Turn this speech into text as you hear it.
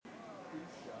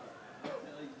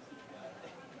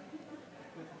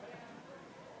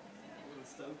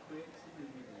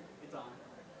It's on.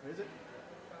 Is it?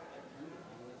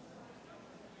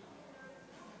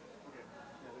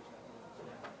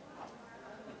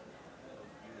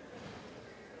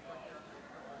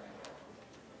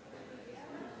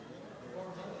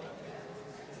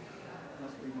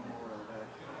 Must be Memorial Day.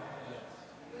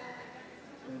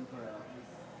 In prayer.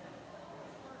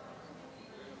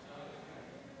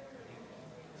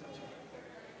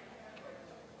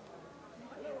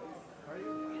 How are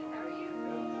you?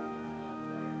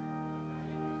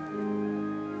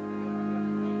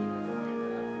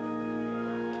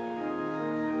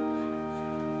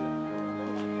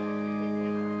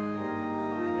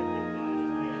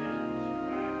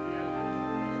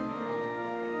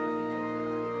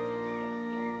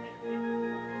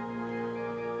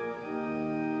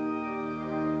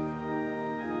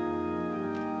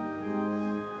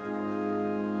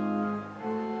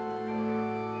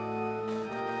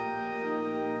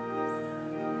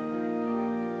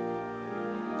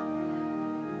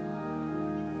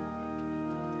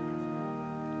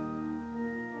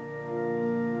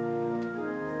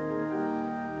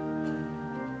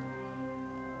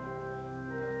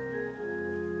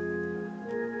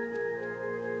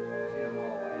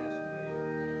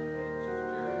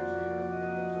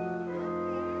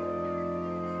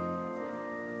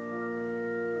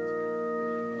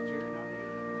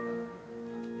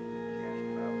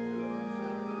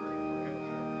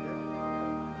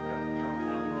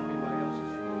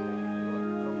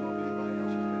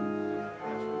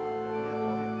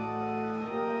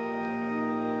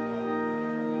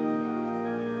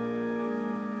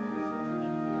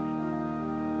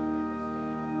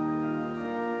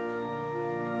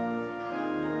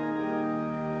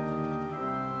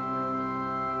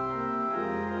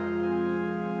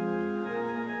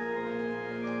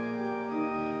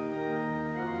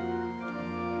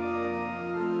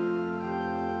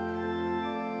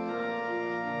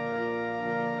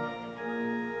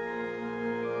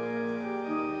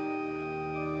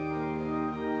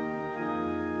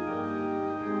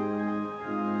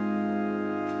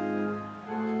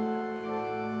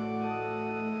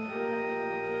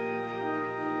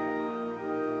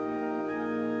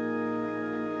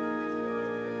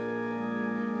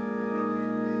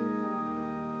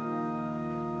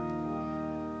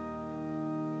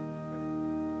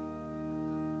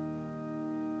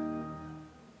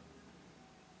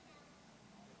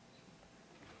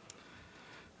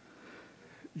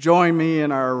 Join me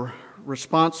in our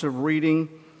responsive reading,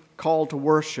 Call to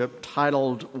Worship,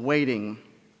 titled Waiting.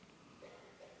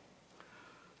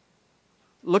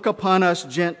 Look upon us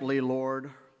gently,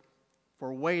 Lord,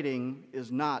 for waiting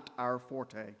is not our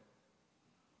forte.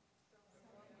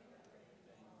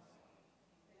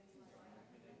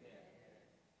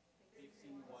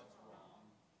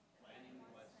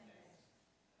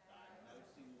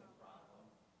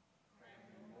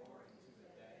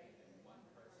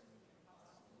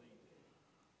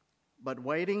 But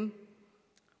waiting,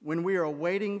 when we are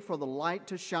waiting for the light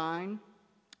to shine,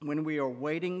 when we are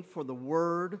waiting for the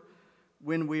word,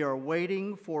 when we are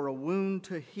waiting for a wound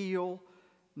to heal,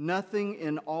 nothing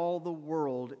in all the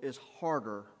world is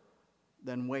harder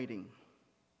than waiting.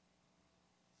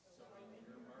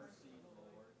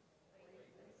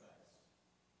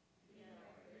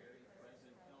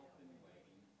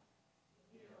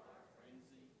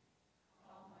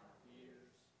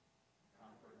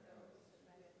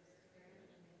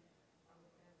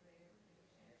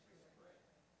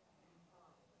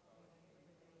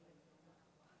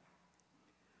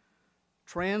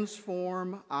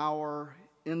 Transform our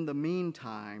in the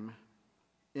meantime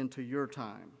into your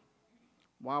time,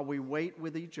 while we wait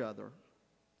with each other,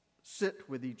 sit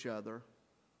with each other,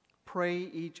 pray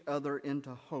each other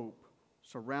into hope,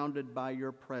 surrounded by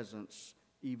your presence,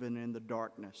 even in the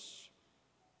darkness,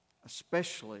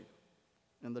 especially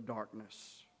in the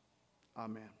darkness.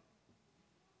 Amen.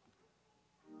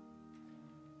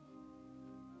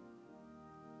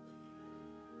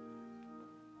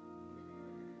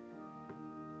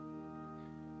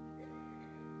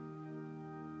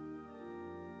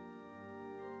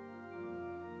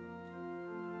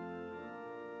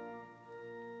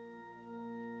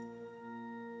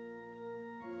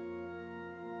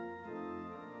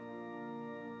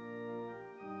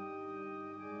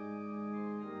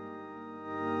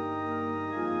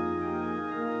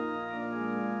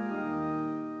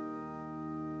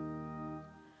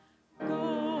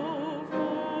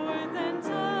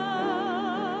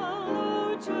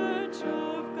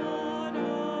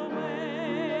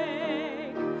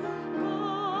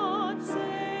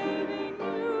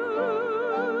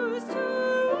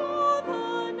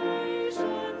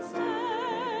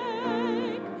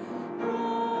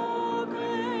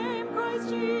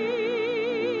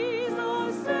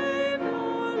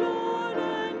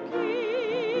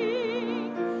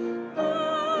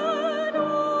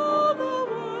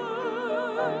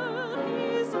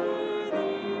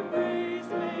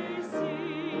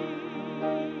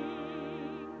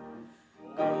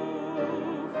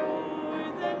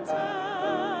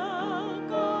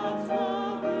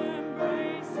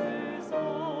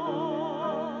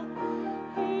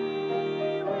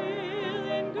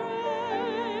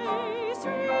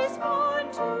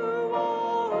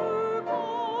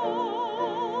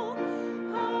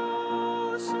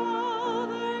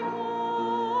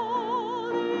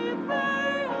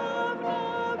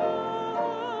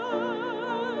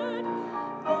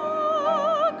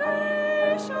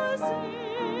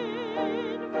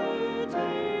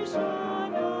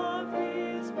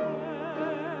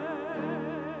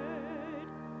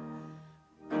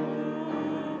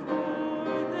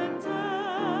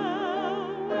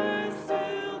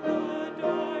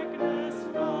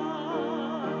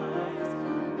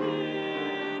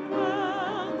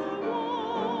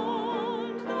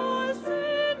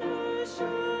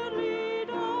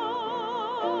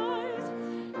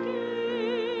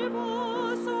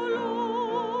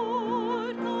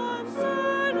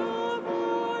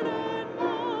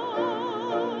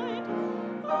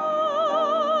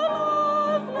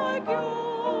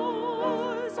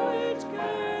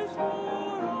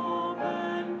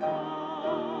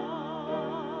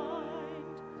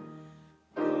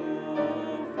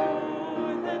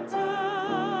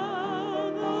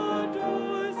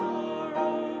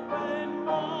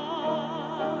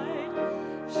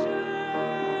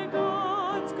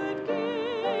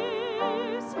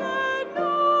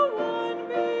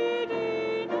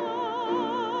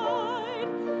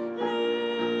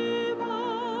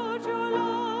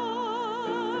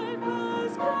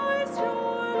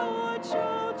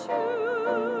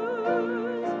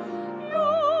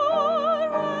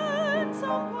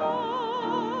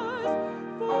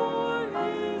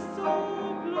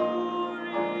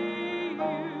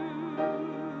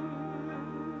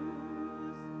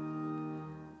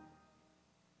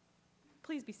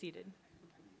 be seated.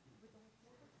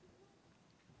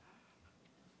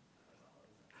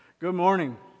 Good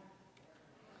morning.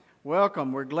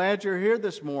 Welcome. We're glad you're here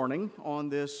this morning on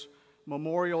this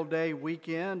Memorial Day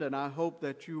weekend, and I hope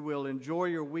that you will enjoy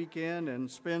your weekend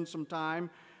and spend some time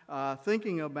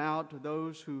thinking about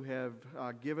those who have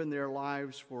given their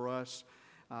lives for us,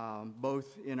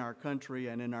 both in our country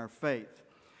and in our faith.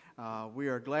 We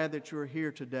are glad that you're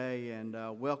here today and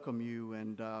welcome you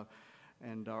and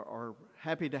are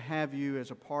happy to have you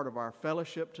as a part of our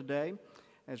fellowship today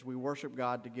as we worship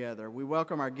God together. We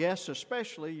welcome our guests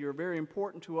especially. You're very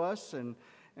important to us, and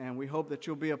we hope that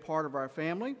you'll be a part of our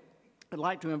family. I'd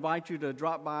like to invite you to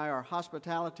drop by our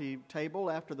hospitality table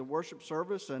after the worship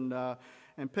service and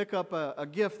pick up a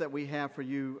gift that we have for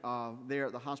you there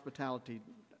at the hospitality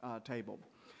table.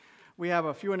 We have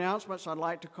a few announcements I'd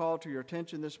like to call to your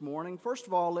attention this morning. First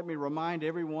of all, let me remind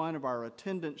everyone of our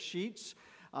attendance sheets.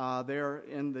 They're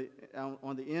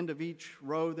on the end of each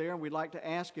row there. We'd like to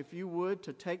ask if you would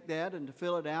to take that and to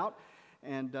fill it out,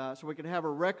 and so we can have a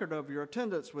record of your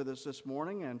attendance with us this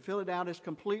morning, and fill it out as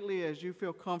completely as you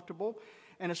feel comfortable.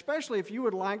 And especially if you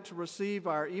would like to receive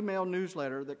our email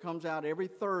newsletter that comes out every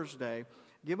Thursday,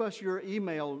 give us your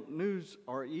email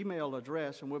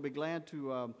address, and we'll be glad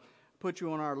to put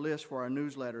you on our list for our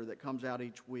newsletter that comes out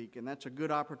each week. And that's a good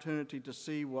opportunity to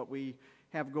see what we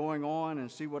have going on and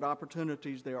see what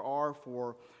opportunities there are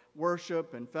for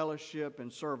worship and fellowship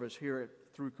and service here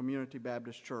through Community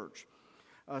Baptist Church.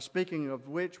 Speaking of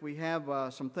which, we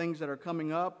have some things that are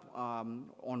coming up.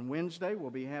 On Wednesday,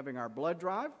 we'll be having our blood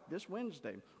drive this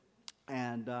Wednesday.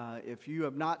 And if you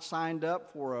have not signed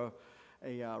up for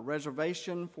a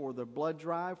reservation for the blood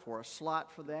drive, for a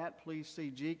slot for that, please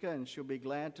see Jika, and she'll be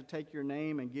glad to take your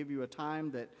name and give you a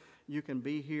time that you can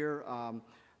be here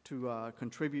to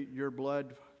contribute your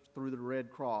blood through the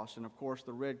Red Cross. And of course,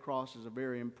 the Red Cross is a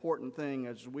very important thing,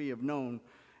 as we have known,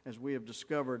 as we have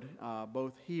discovered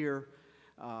both here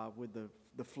with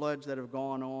the floods that have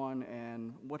gone on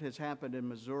and what has happened in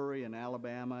Missouri and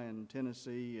Alabama and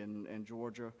Tennessee and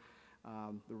Georgia.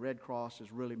 The Red Cross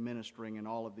is really ministering in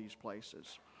all of these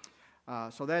places.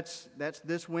 So that's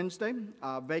this Wednesday.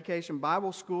 Vacation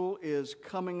Bible School is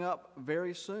coming up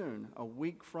very soon, a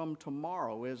week from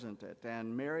tomorrow, isn't it?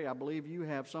 And Mary, I believe you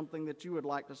have something that you would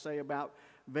like to say about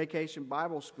Vacation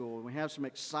Bible School. We have some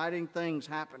exciting things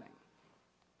happening.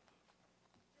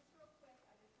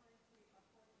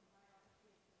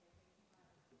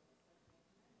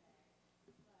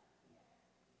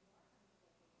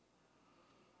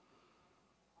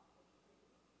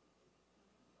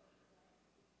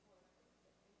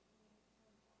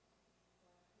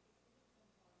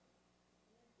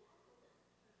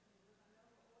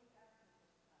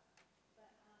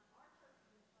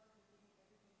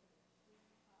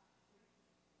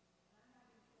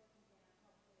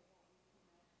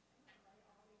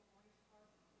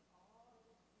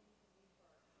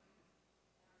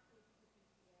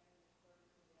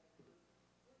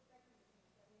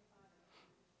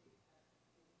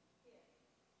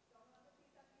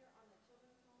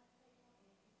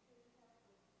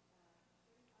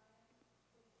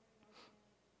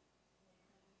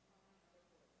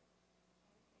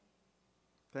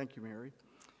 Thank you, Mary.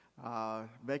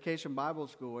 Vacation Bible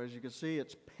School, as you can see,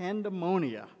 it's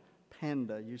Pandamonia.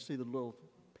 Panda. You see the little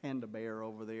panda bear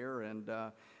over there, and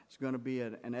it's going to be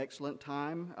an excellent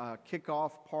time.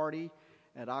 Kickoff party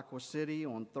at Aqua City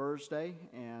on Thursday,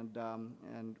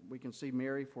 and we can see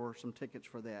Mary for some tickets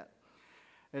for that.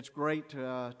 It's great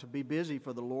to be busy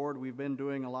for the Lord. We've been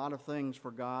doing a lot of things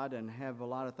for God and have a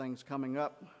lot of things coming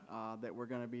up that we're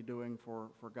going to be doing for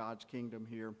God's kingdom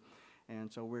here. And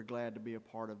so we're glad to be a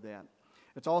part of that.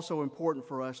 It's also important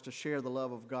for us to share the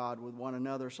love of God with one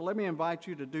another. So let me invite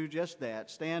you to do just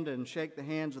that. Stand and shake the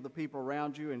hands of the people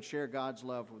around you and share God's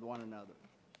love with one another.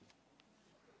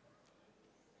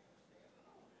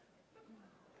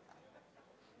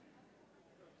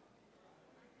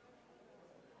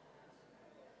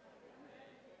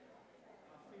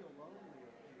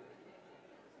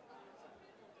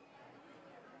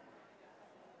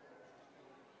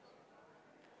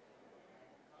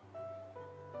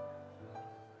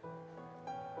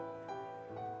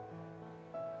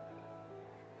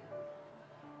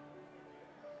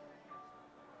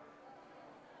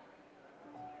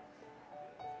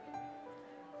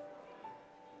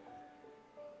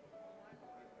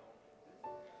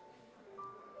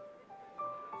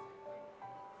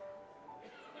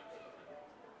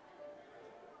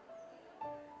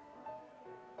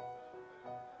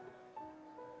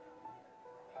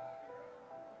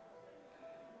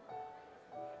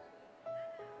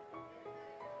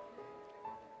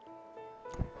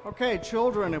 Okay,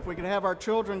 children, if we could have our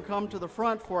children come to the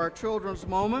front for our children's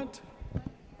moment.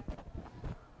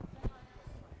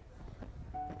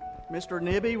 Mr.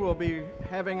 Nibby will be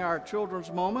having our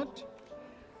children's moment.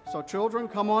 So children,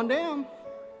 come on down.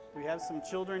 We have some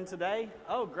children today.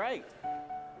 Oh, great.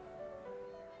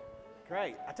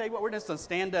 Great. I tell you what, we're just going to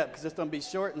stand up because it's going to be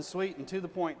short and sweet and to the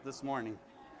point this morning.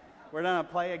 We're going to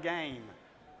play a game.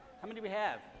 How many do we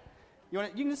have? You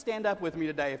can just stand up with me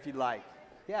today if you'd like.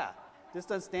 Yeah,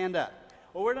 just stand up.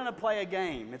 Well, we're going to play a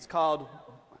game. It's called,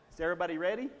 is everybody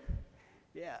ready?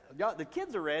 Yeah, the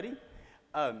kids are ready.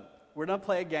 We're going to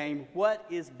play a game, What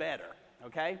is Better?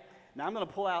 Okay? Now I'm going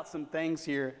to pull out some things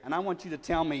here, and I want you to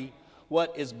tell me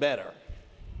what is better.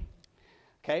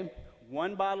 Okay?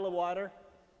 1 bottle of water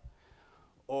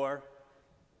or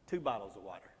 2 bottles of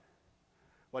water.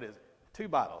 What is it? 2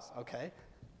 bottles, okay.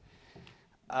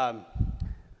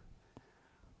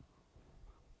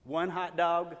 1 hot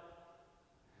dog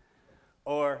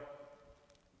or a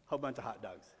whole bunch of hot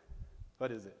dogs.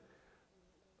 What is it?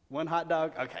 1 hot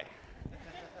dog? Okay.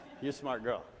 You're a smart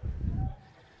girl.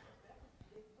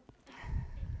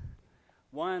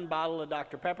 1 bottle of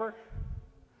Dr. Pepper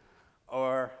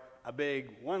or a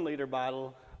big 1-liter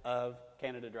bottle of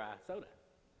Canada Dry soda.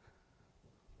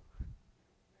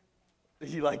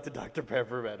 You like the Dr.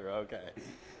 Pepper better, okay.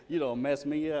 You don't mess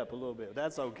me up a little bit.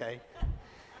 That's okay.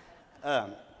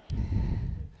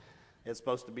 It's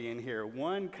supposed to be in here.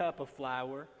 1 cup of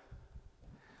flour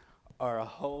or a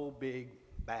whole big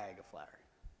bag of flour.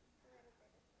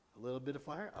 A little bit of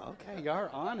flour? Okay, y'all are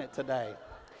on it today.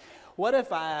 What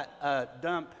if I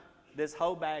dump this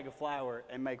whole bag of flour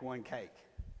and make 1 cake?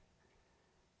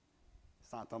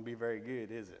 It's not going to be very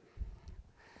good, is it?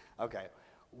 Okay.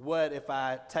 What if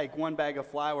I take 1 bag of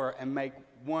flour and make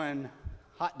 1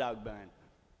 hot dog bun?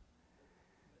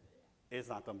 It's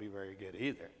not going to be very good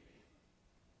either.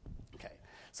 Okay.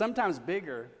 Sometimes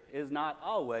bigger is not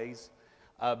always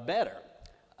better.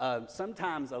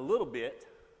 Sometimes a little bit,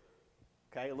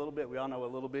 okay, a little bit, we all know what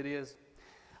a little bit is.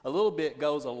 A little bit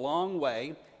goes a long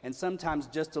way, and sometimes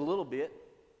just a little bit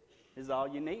is all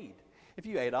you need. If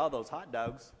you ate all those hot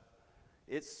dogs,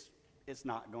 it's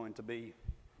not going to be,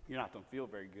 you're not going to feel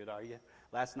very good, are you?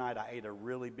 Last night I ate a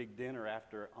really big dinner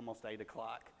after almost 8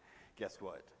 o'clock. Guess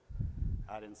what?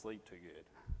 I didn't sleep too good.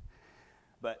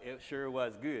 But it sure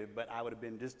was good, but I would have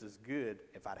been just as good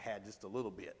if I'd had just a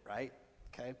little bit, right?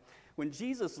 Okay? When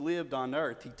Jesus lived on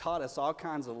earth, he taught us all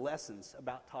kinds of lessons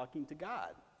about talking to God.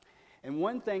 And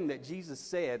one thing that Jesus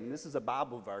said, and this is a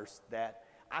Bible verse that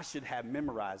I should have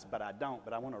memorized, but I don't,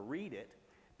 but I want to read it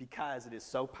because it is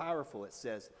so powerful. It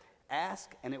says,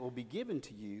 "Ask and it will be given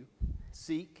to you,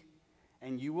 seek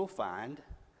and you will find,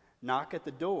 knock at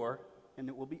the door and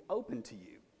it will be open to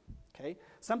you." Okay?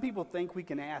 Some people think we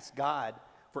can ask God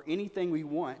for anything we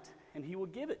want and he will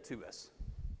give it to us.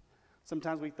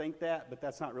 Sometimes we think that, but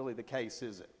that's not really the case,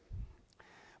 is it?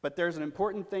 But there's an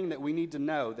important thing that we need to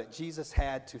know that Jesus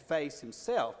had to face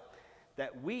himself,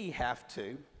 that we have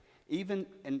to, even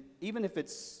if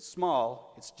it's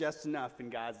small, it's just enough in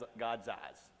God's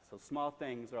eyes. So small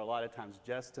things are a lot of times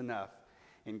just enough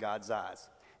in God's eyes.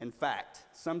 In fact,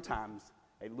 sometimes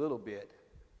a little bit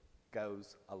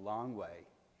goes a long way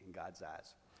in God's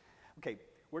eyes. Okay,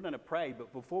 we're going to pray,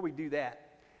 but before we do that,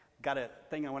 got a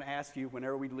thing I want to ask you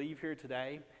whenever we leave here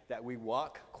today, that we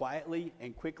walk quietly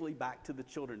and quickly back to the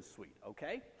children's suite,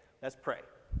 okay? Let's pray.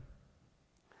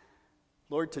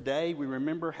 Lord, today we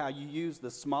remember how you use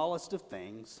the smallest of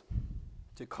things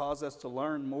to cause us to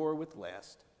learn more with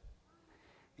less.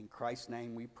 In Christ's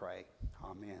name we pray.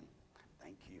 Amen.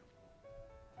 Thank you.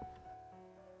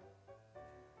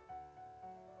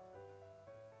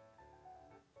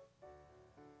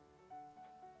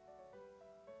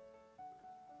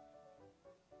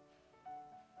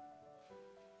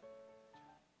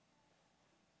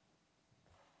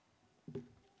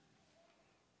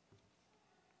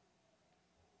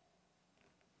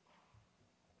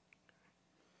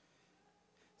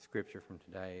 Scripture from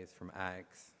today is from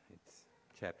Acts. It's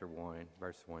chapter 1,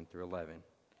 verse 1 through 11.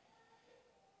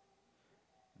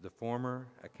 "The former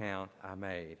account I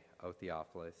made, O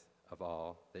Theophilus, of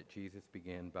all that Jesus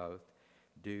began both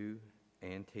do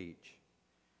and teach,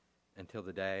 until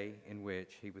the day in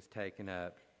which he was taken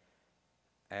up,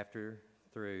 after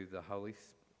through the Holy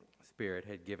Spirit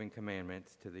had given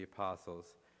commandments to the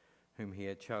apostles whom he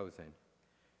had chosen,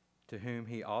 to whom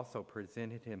he also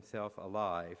presented himself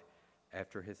alive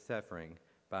after his suffering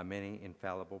by many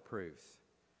infallible proofs,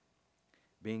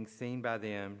 being seen by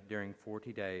them during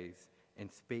 40 days,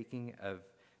 and speaking of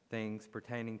things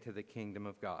pertaining to the kingdom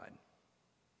of God.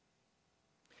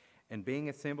 And being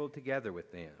assembled together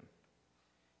with them,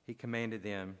 he commanded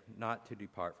them not to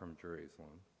depart from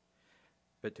Jerusalem,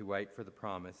 but to wait for the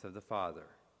promise of the Father,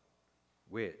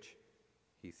 which,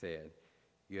 he said,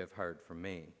 you have heard from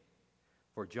me.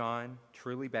 For John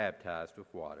truly baptized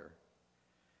with water,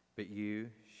 but you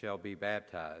shall be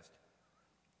baptized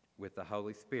with the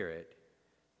Holy Spirit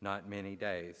not many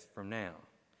days from now.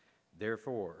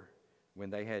 Therefore, when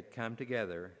they had come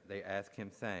together, they asked him,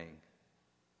 saying,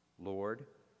 Lord,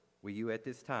 will you at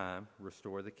this time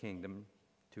restore the kingdom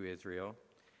to Israel?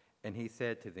 And he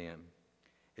said to them,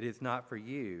 it is not for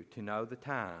you to know the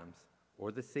times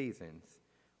or the seasons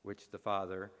which the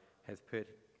Father has put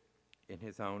in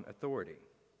his own authority.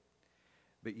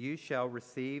 But you shall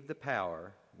receive the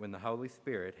power when the Holy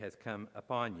Spirit has come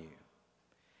upon you.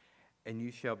 And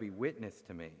you shall be witness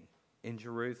to me in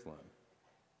Jerusalem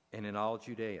and in all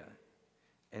Judea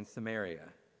and Samaria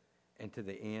and to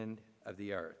the end of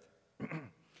the earth.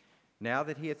 Now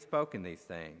that he had spoken these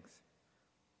things,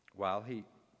 while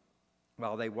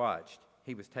they watched,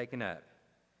 he was taken up,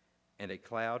 and a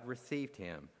cloud received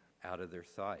him out of their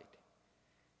sight.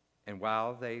 And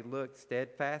while they looked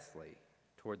steadfastly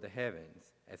toward the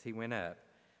heavens as he went up,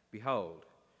 behold,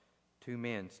 2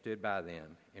 men stood by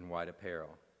them in white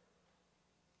apparel,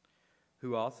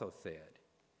 who also said,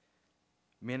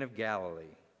 Men of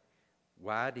Galilee,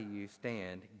 why do you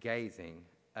stand gazing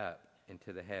up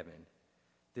into the heaven?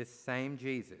 This same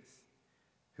Jesus,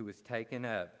 who was taken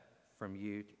up from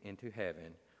you into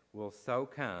heaven, will so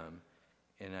come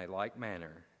in a like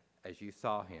manner as you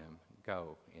saw him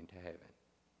go into heaven.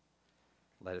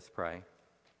 Let us pray.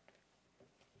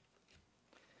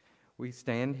 We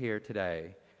stand here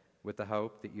today with the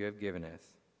hope that you have given us.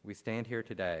 We stand here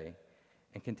today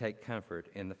and can take comfort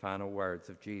in the final words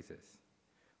of Jesus.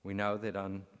 We know that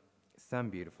on some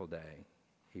beautiful day,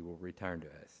 he will return to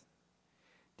us.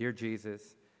 Dear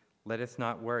Jesus, let us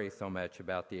not worry so much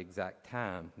about the exact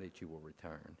time that you will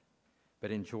return, but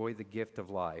enjoy the gift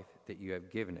of life that you have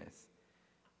given us.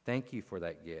 Thank you for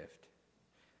that gift.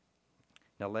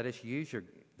 Now let us use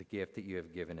the gift that you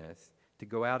have given us to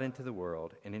go out into the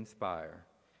world and inspire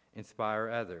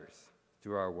others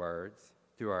through our words,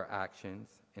 through our actions,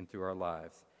 and through our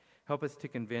lives. Help us to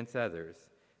convince others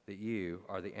that you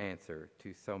are the answer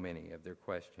to so many of their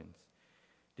questions.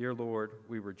 Dear Lord,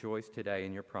 we rejoice today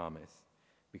in your promise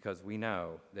because we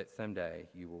know that someday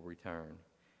you will return,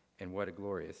 and what a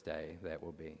glorious day that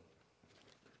will be.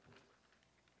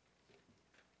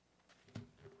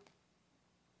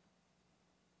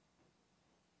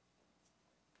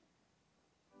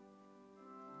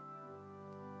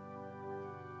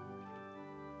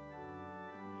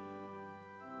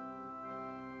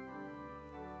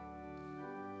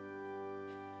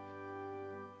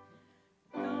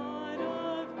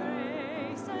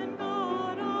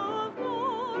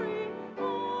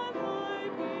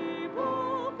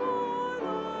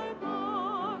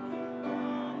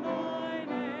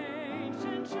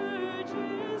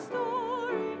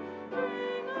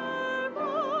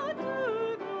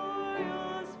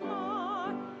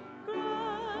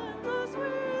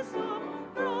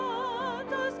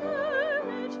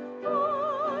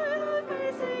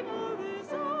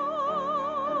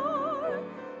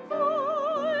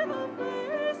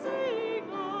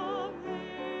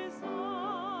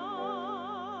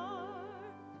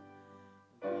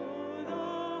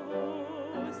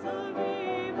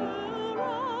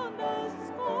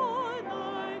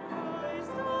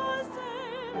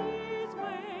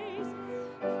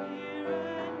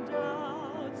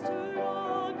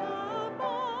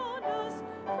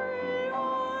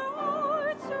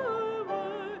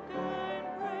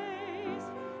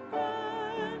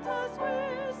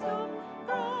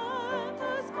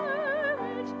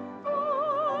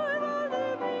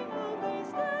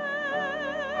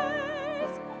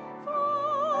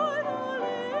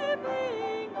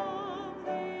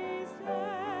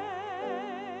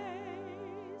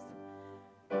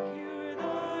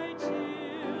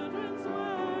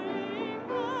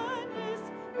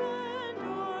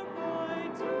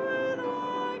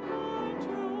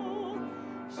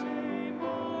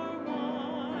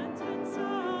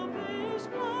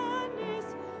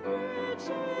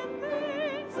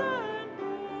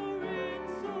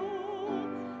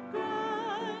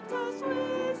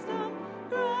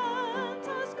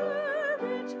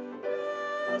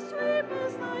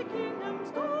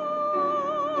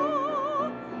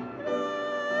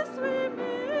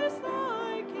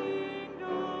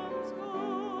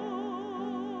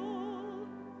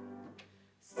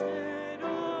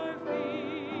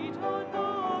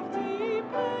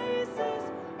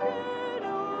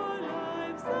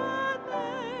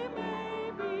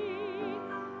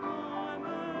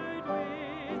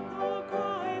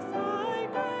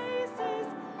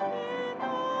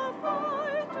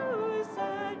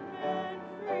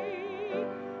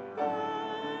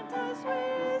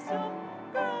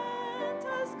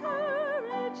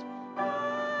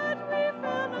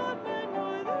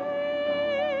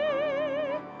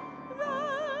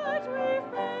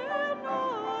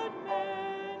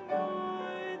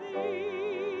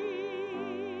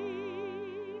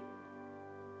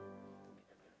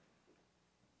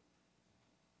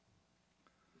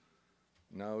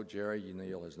 No, Jerry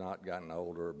Neal has not gotten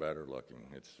older or better looking.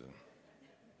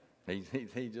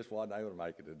 He just wasn't able to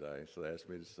make it today, so they asked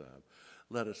me to sub.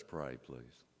 Let us pray,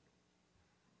 please.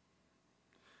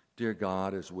 Dear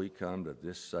God, as we come to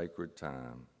this sacred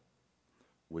time,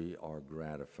 we are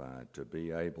gratified to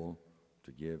be able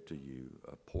to give to you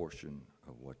a portion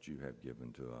of what you have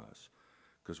given to us,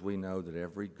 because we know that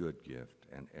every good gift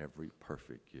and every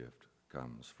perfect gift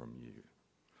comes from you.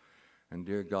 And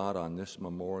dear God, on this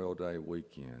Memorial Day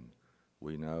weekend,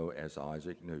 we know, as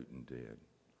Isaac Newton did,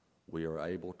 we are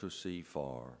able to see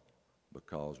far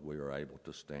because we are able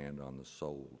to stand on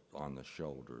the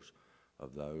shoulders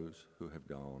of those who have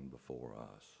gone before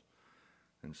us.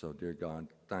 And so, dear God,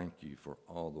 thank you for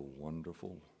all the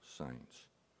wonderful saints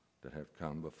that have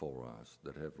come before us,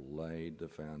 that have laid the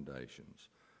foundations,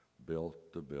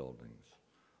 built the buildings,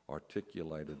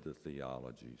 articulated the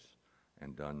theologies,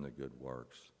 and done the good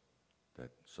works that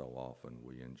so often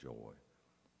we enjoy.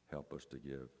 Help us to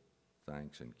give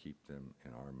thanks and keep them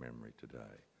in our memory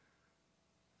today.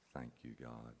 Thank you,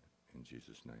 God. In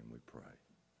Jesus' name we pray.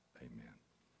 Amen.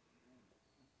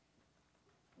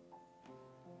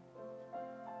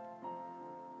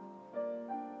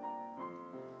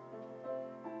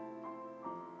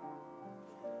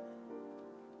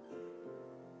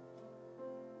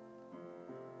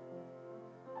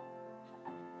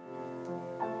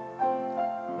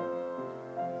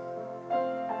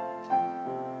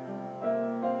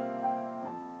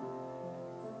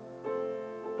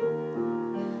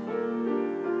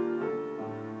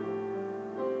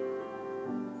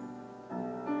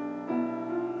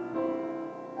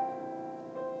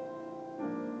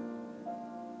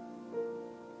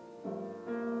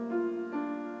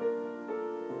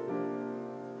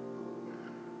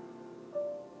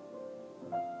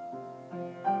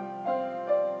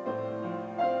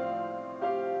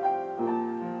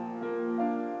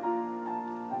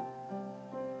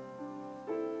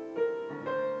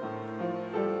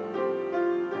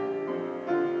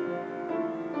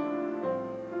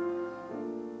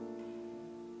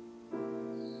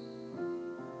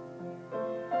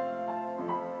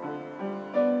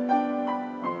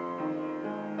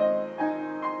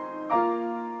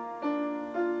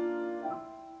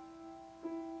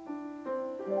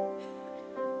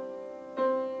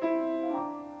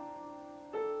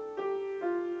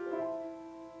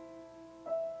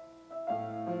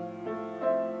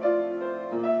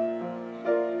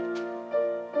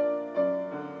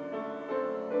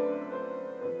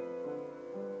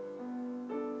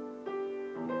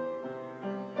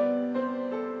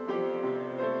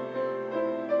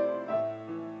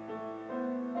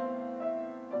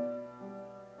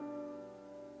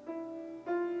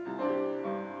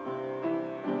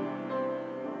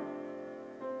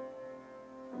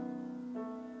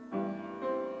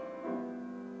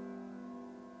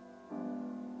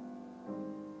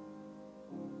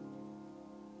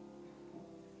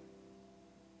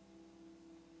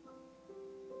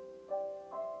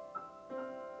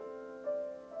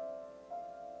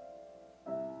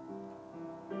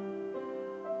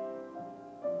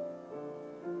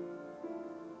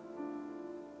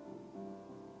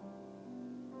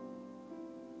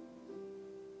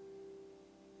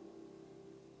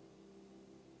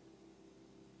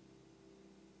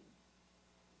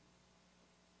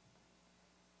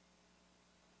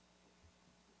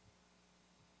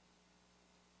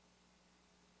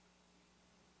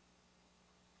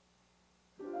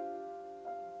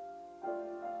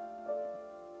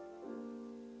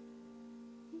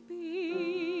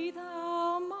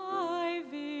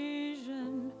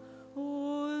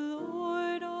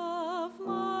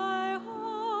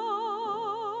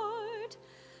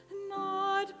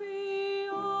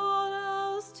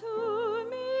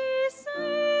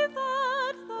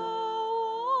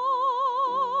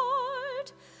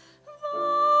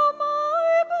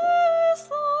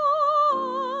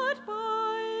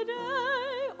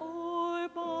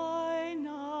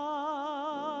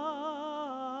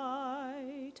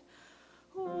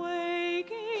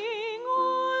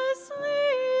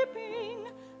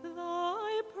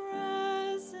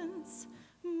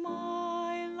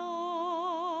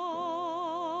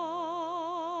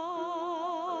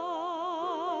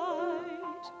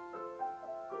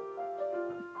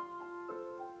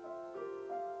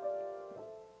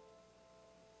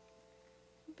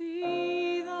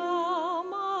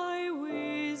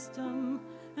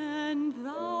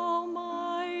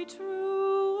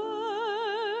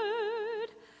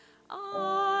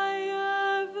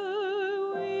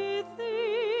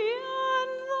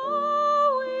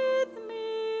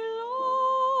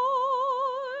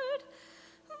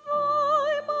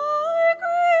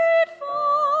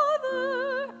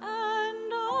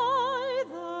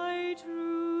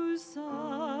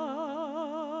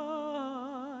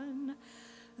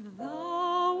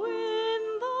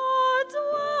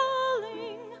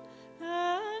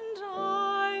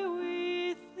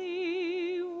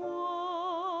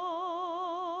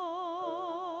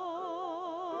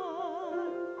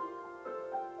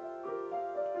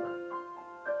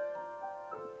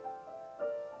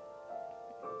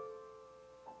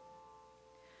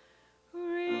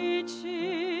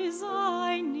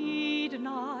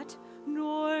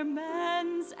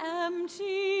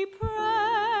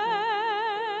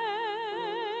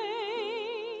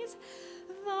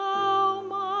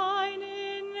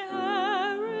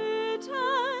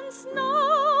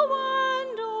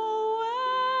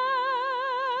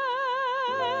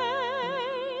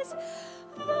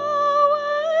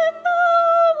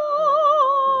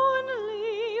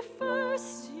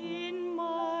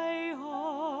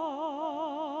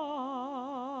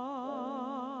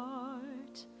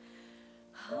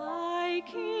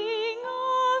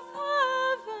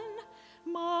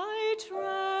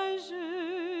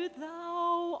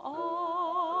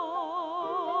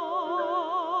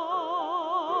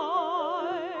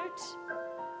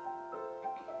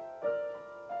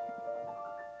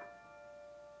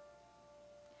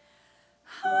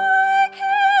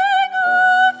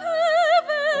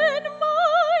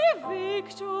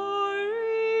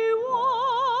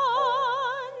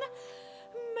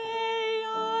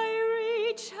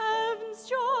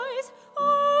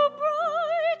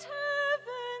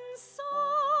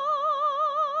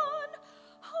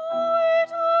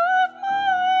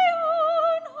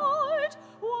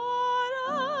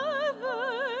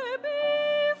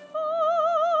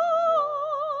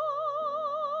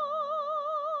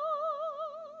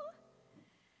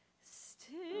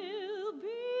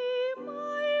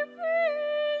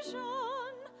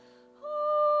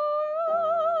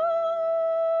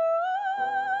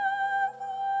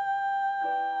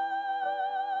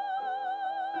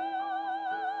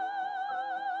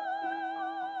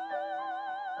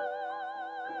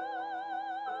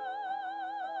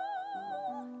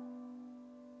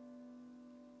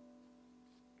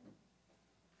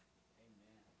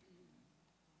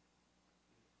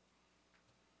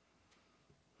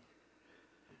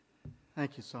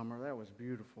 Thank you, Summer. That was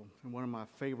beautiful. And one of my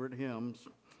favorite hymns,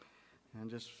 and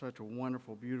just such a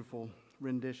wonderful, beautiful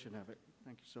rendition of it.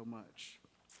 Thank you so much.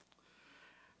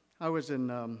 I was in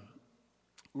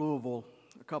Louisville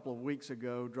a couple of weeks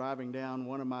ago, driving down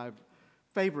one of my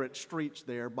favorite streets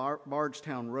there,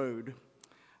 Bardstown Road.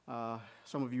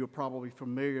 Some of you are probably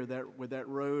familiar with that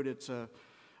road. It's a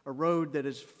road that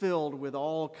is filled with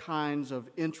all kinds of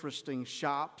interesting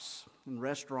shops and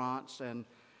restaurants, and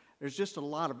there's just a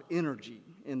lot of energy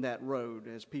in that road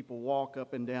as people walk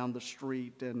up and down the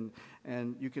street,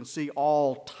 and you can see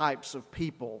all types of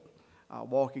people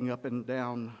walking up and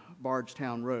down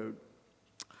Bardstown Road.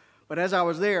 But as I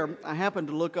was there, I happened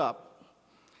to look up,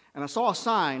 and I saw a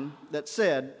sign that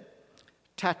said,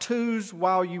 "Tattoos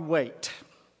while you wait,"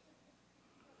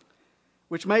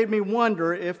 which made me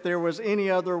wonder if there was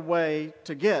any other way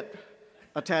to get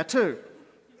a tattoo.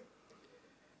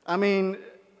 I mean,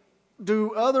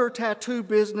 do other tattoo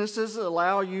businesses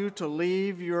allow you to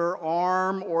leave your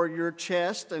arm or your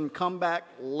chest and come back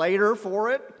later for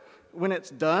it when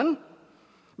it's done?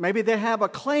 Maybe they have a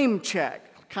claim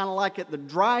check, kind of like at the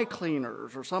dry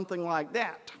cleaners or something like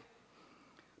that.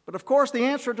 But of course, the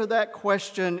answer to that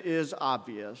question is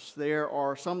obvious. There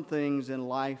are some things in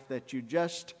life that you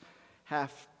just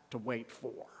have to wait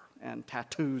for, and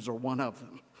tattoos are one of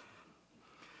them.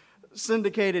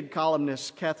 Syndicated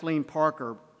columnist Kathleen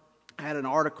Parker had an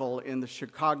article in the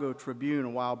Chicago Tribune a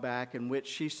while back in which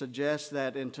she suggests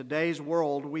that in today's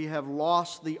world we have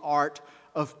lost the art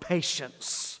of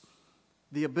patience,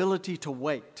 the ability to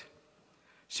wait.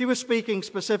 She was speaking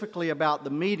specifically about the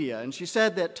media, and she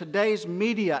said that today's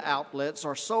media outlets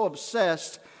are so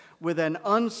obsessed with an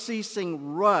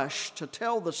unceasing rush to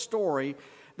tell the story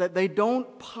that they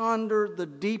don't ponder the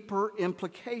deeper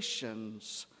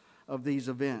implications of these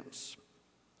events.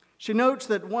 She notes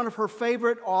that one of her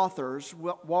favorite authors,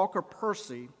 Walker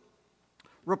Percy,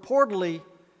 reportedly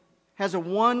has a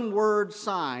one-word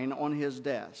sign on his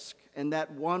desk, and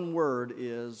that one word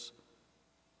is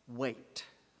wait.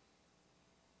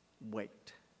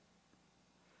 Wait.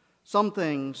 Some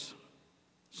things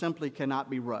simply cannot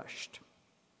be rushed.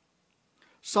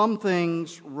 Some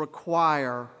things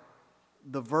require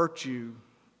the virtue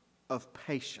of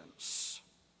patience.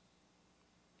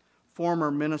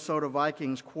 Former Minnesota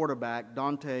Vikings quarterback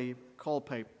Dante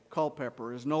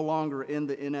Culpepper is no longer in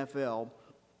the NFL,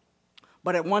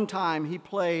 but at one time he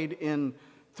played in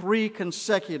 3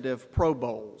 consecutive Pro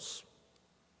Bowls.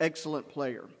 Excellent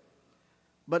player.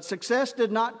 But success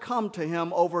did not come to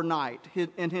him overnight.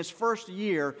 In his first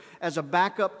year as a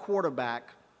backup quarterback,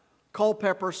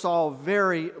 Culpepper saw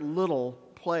very little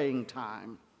playing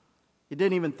time. He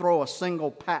didn't even throw a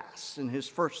single pass in his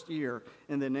first year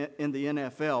in the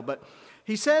NFL. But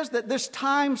he says that this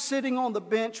time sitting on the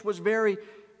bench was very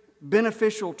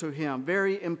beneficial to him,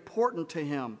 very important to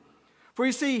him. For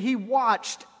you see, he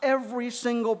watched every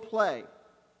single play.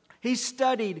 He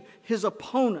studied his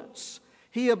opponents.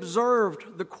 He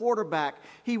observed the quarterback.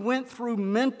 He went through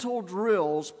mental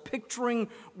drills, picturing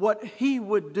what he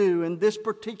would do in this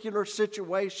particular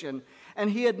situation. And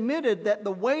he admitted that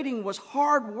the waiting was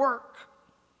hard work,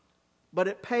 but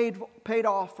it paid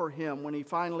off for him when he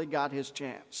finally got his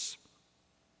chance.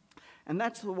 And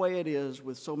that's the way it is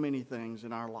with so many things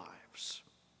in our lives.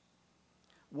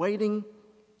 Waiting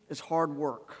is hard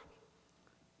work,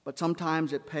 but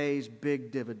sometimes it pays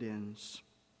big dividends.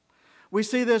 We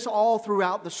see this all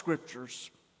throughout the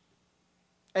Scriptures.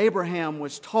 Abraham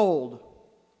was told,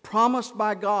 promised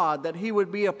by God, that he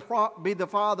would be the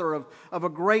father of a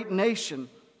great nation.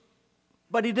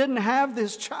 But he didn't have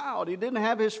this child. He didn't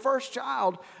have his first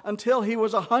child until he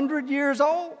was 100 years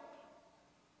old.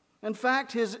 In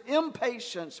fact, his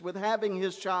impatience with having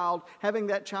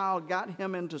that child got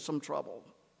him into some trouble.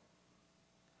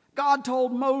 God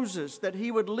told Moses that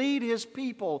he would lead his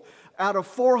people out of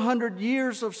 400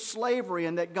 years of slavery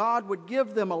and that God would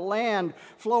give them a land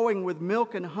flowing with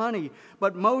milk and honey.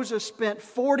 But Moses spent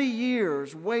 40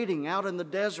 years waiting out in the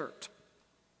desert.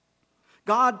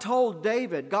 God told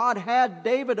David, God had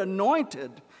David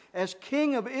anointed as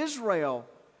king of Israel.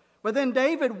 But then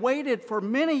David waited for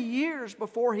many years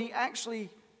before he actually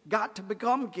got to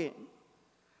become king.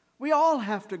 We all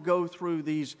have to go through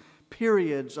these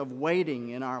periods of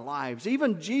waiting in our lives.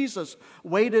 Even Jesus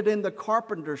waited in the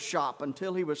carpenter shop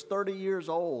until he was 30 years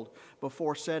old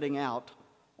before setting out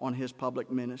on his public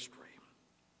ministry.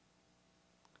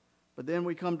 But then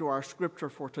we come to our scripture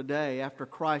for today after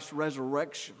Christ's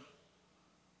resurrection.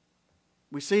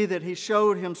 We see that he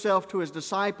showed himself to his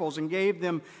disciples and gave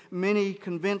them many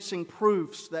convincing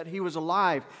proofs that he was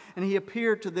alive. And he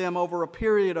appeared to them over a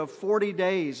period of 40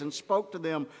 days and spoke to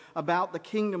them about the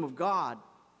kingdom of God.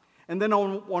 And then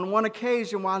on one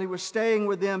occasion, while he was staying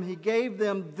with them, he gave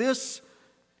them this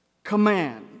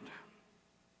command: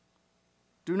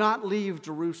 do not leave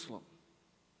Jerusalem,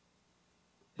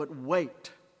 but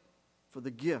wait for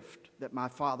the gift that my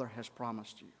Father has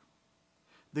promised you.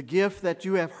 The gift that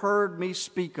you have heard me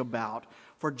speak about.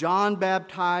 For John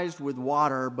baptized with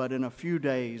water, but in a few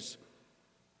days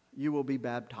you will be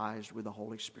baptized with the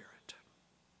Holy Spirit.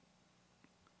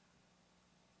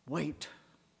 Wait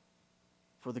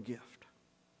for the gift.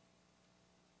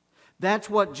 That's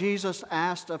what Jesus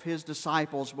asked of his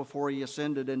disciples before he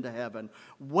ascended into heaven.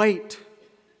 Wait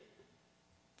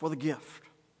for the gift.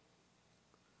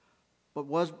 But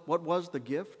what was the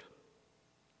gift?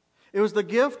 It was the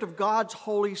gift of God's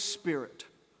Holy Spirit.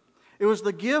 It was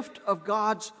the gift of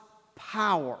God's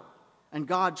power and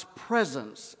God's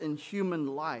presence in human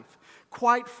life.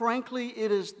 Quite frankly,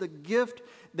 it is the gift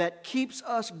that keeps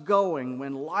us going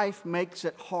when life makes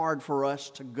it hard for us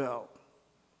to go.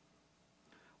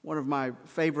 One of my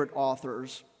favorite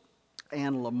authors,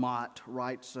 Anne Lamott,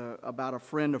 writes about a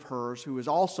friend of hers who is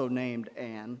also named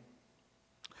Anne.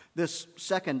 This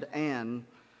second Anne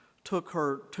took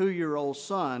her 2-year-old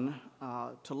son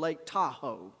to Lake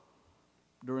Tahoe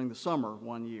during the summer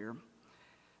one year.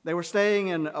 They were staying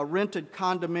in a rented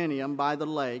condominium by the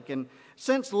lake, and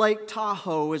since Lake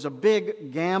Tahoe is a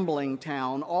big gambling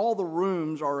town, all the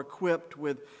rooms are equipped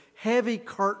with heavy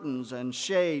curtains and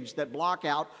shades that block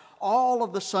out all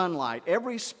of the sunlight,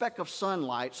 every speck of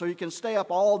sunlight, so you can stay up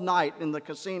all night in the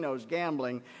casinos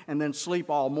gambling and then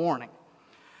sleep all morning.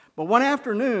 But one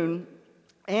afternoon,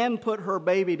 Anne put her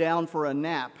baby down for a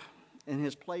nap in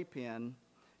his playpen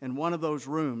in one of those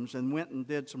rooms and went and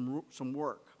did some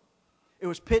work. It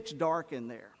was pitch dark in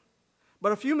there.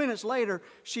 But a few minutes later,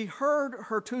 she heard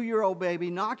her 2-year-old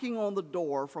baby knocking on the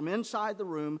door from inside the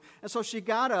room, and so she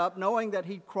got up, knowing that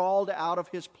he'd crawled out of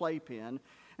his playpen,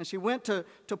 and she went to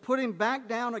put him back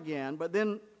down again. But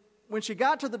then when she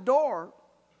got to the door,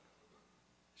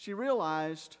 she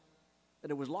realized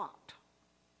that it was locked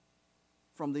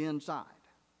from the inside.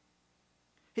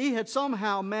 He had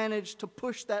somehow managed to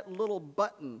push that little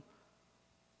button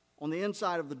on the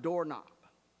inside of the doorknob.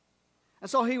 And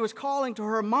so he was calling to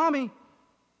her, "Mommy,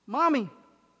 Mommy."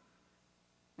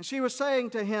 And she was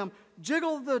saying to him,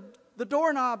 "Jiggle the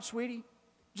doorknob, sweetie.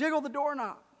 Jiggle the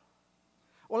doorknob."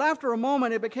 Well, after a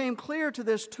moment, it became clear to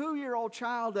this 2-year-old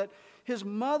child that his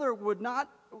mother could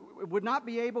not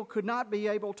be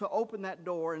able to open that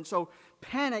door. And so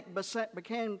panic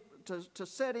began to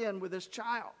set in with this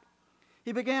child.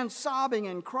 He began sobbing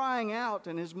and crying out,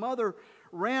 and his mother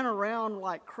ran around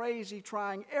like crazy,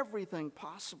 trying everything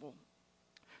possible.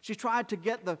 She tried to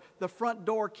get the front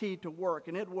door key to work,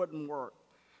 and it wouldn't work.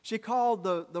 She called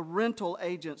the rental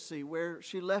agency, where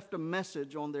she left a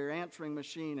message on their answering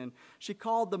machine, and she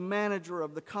called the manager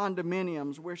of the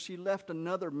condominiums, where she left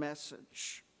another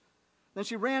message. Then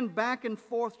she ran back and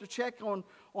forth to check on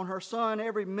her son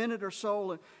every minute or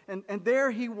so, and there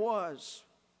he was,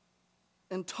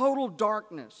 in total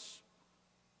darkness,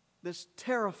 this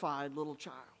terrified little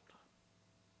child.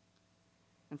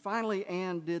 And finally,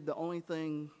 Anne did the only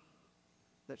thing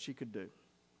that she could do.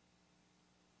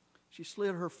 She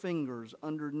slid her fingers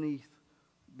underneath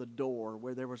the door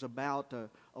where there was about a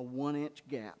 1-inch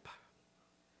gap.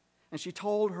 And she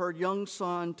told her young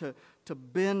son to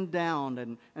bend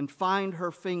down and find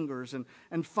her fingers.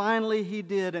 And finally he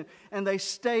did. And they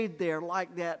stayed there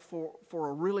like that for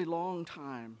a really long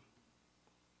time,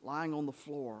 lying on the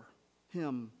floor,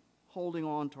 him holding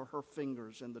on to her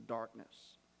fingers in the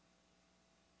darkness.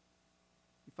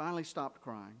 He finally stopped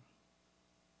crying.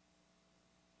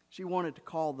 She wanted to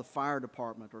call the fire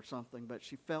department or something, but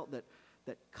she felt that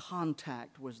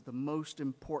contact was the most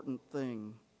important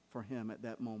thing for him at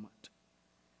that moment.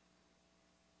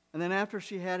 And then after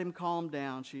she had him calmed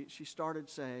down, she started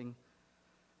saying,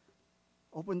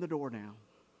 "Open the door now."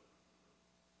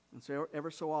 And so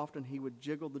ever so often he would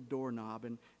jiggle the doorknob,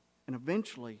 and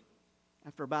eventually,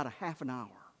 after about a half an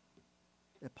hour,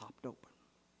 it popped open.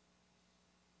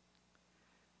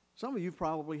 Some of you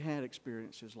probably had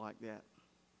experiences like that.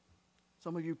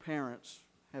 Some of you parents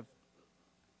have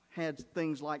had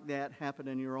things like that happen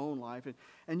in your own life,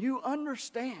 and you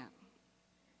understand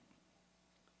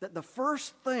that the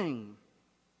first thing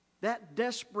that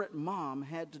desperate mom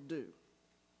had to do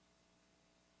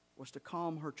was to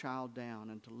calm her child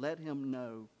down and to let him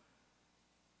know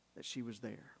that she was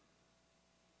there.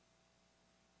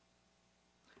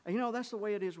 And that's the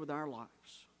way it is with our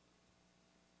lives.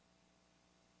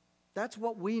 That's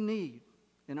what we need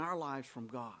in our lives from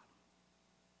God.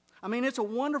 I mean, it's a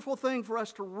wonderful thing for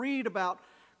us to read about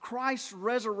Christ's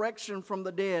resurrection from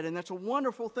the dead, and that's a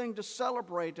wonderful thing to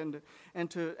celebrate and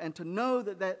to know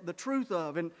that the truth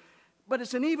of. But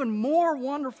it's an even more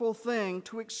wonderful thing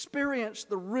to experience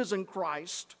the risen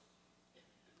Christ,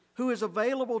 who is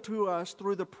available to us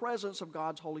through the presence of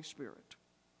God's Holy Spirit.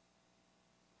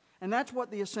 And that's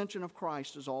what the ascension of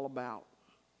Christ is all about.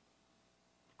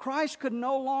 Christ could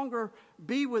no longer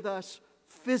be with us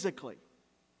physically.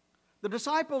 The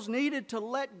disciples needed to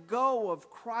let go of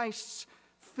Christ's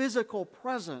physical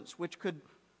presence, which could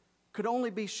only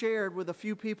be shared with a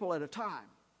few people at a time,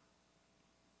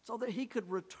 so that he could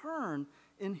return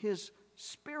in his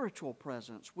spiritual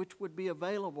presence, which would be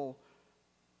available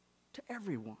to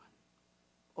everyone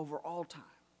over all time.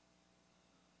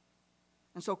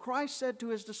 And so Christ said to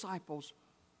his disciples,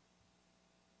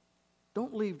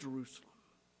 don't leave Jerusalem.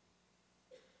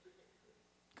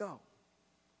 Go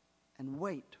and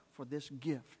wait for this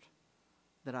gift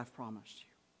that I've promised you.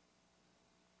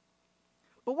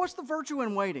 But what's the virtue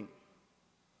in waiting?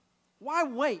 Why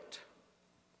wait?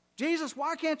 Jesus,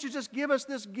 why can't you just give us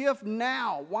this gift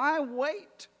now? Why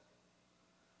wait?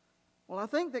 Well, I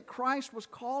think that Christ was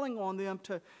calling on them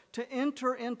to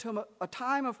enter into a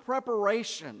time of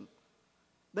preparation.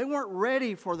 They weren't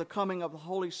ready for the coming of the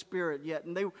Holy Spirit yet,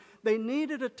 and they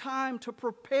needed a time to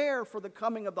prepare for the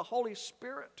coming of the Holy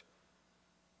Spirit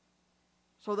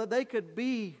so that they could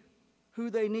be who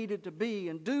they needed to be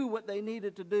and do what they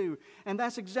needed to do. And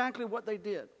that's exactly what they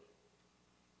did.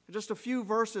 Just a few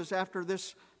verses after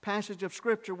this passage of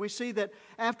Scripture, we see that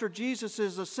after Jesus'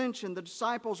 ascension, the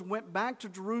disciples went back to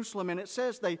Jerusalem, and it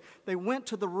says they went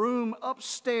to the room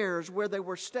upstairs where they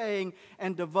were staying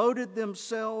and devoted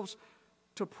themselves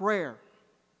to prayer.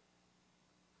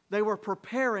 They were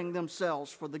preparing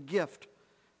themselves for the gift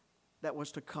that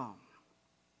was to come.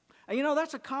 And you know,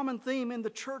 that's a common theme in the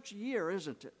church year,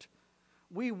 isn't it?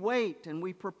 We wait and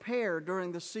we prepare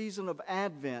during the season of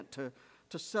Advent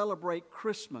to celebrate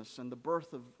Christmas and the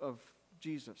birth of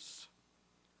Jesus.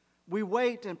 We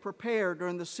wait and prepare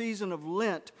during the season of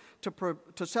Lent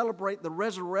to celebrate the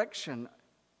resurrection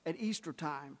at Easter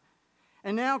time.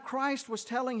 And now Christ was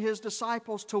telling his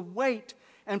disciples to wait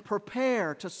and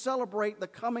prepare to celebrate the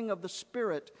coming of the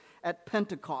Spirit at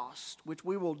Pentecost, which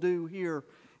we will do here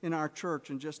in our church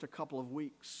in just a couple of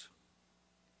weeks.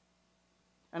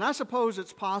 And I suppose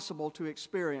it's possible to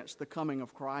experience the coming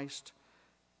of Christ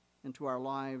into our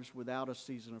lives without a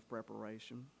season of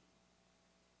preparation.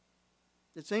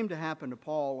 It seemed to happen to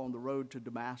Paul on the road to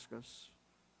Damascus.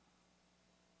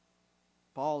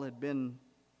 Paul had been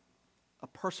a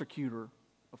persecutor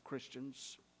of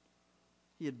Christians.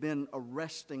 He had been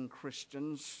arresting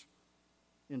Christians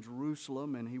in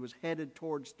Jerusalem, and he was headed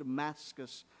towards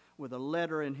Damascus with a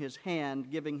letter in his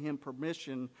hand giving him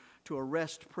permission to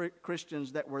arrest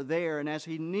Christians that were there. And as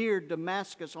he neared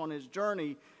Damascus on his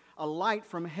journey, a light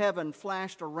from heaven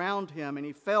flashed around him, and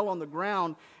he fell on the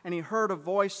ground, and he heard a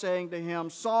voice saying to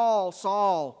him, "Saul,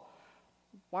 Saul,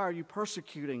 why are you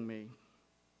persecuting me?"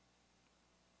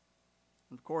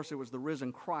 And of course, it was the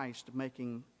risen Christ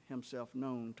making himself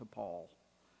known to Paul.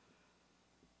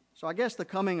 So I guess the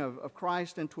coming of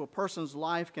Christ into a person's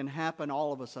life can happen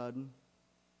all of a sudden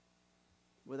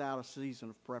without a season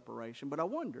of preparation. But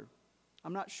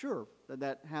I'm not sure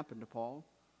that happened to Paul.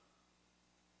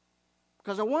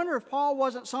 Because I wonder if Paul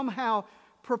wasn't somehow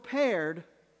prepared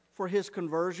for his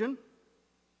conversion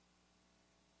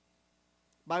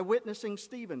by witnessing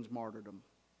Stephen's martyrdom,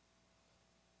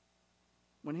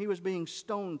 when he was being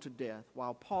stoned to death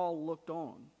while Paul looked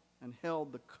on and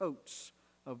held the coats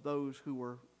of those who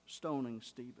were stoning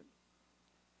Stephen.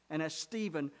 And as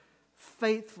Stephen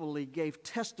faithfully gave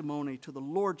testimony to the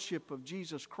lordship of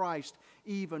Jesus Christ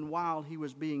even while he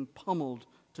was being pummeled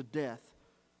to death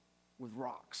with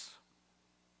rocks.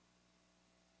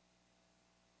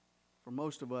 For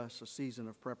most of us, a season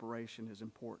of preparation is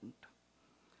important.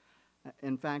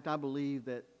 In fact, I believe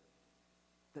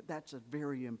that's a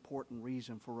very important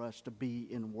reason for us to be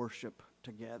in worship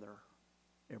together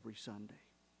every Sunday.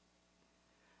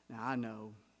 Now, I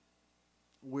know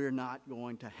we're not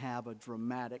going to have a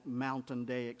dramatic mountain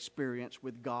day experience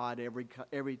with God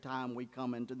every time we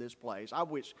come into this place. I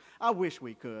wish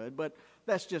we could, but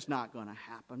that's just not going to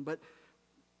happen. But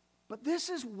this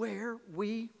is where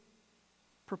we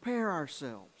prepare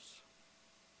ourselves.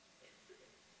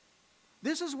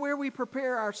 This is where we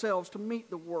prepare ourselves to meet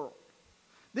the world.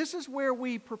 This is where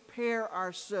we prepare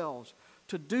ourselves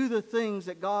to do the things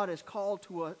that God has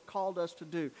called us to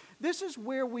do. This is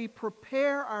where we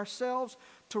prepare ourselves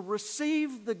to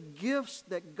receive the gifts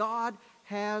that God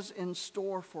has in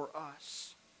store for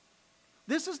us.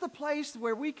 This is the place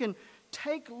where we can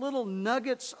take little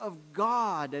nuggets of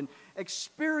God and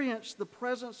experience the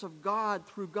presence of God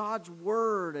through God's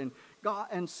Word and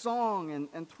song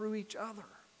and through each other.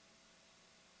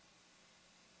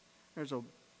 There's a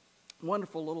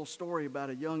wonderful little story about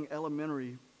a young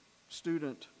elementary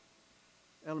school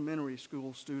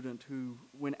student who,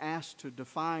 when asked to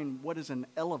define what is an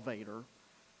elevator,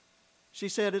 she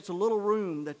said it's a little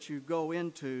room that you go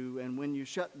into, and when you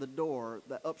shut the door,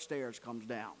 the upstairs comes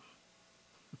down.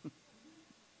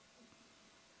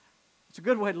 It's a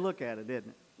good way to look at it, isn't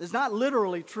it? It's not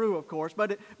literally true, of course,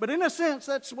 but in a sense,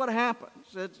 that's what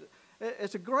happens.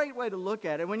 It's a great way to look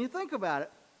at it. When you think about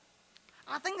it,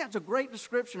 I think that's a great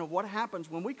description of what happens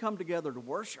when we come together to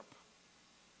worship.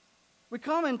 We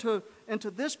come into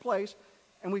this place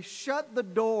and we shut the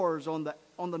doors on the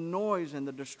noise and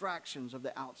the distractions of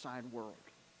the outside world.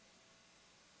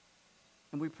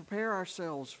 And we prepare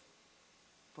ourselves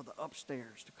for the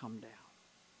upstairs to come down.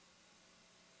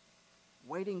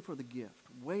 Waiting for the gift,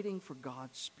 waiting for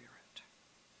God's Spirit.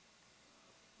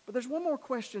 But there's one more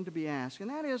question to be asked, and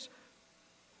that is,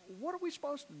 what are we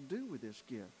supposed to do with this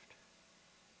gift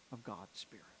of God's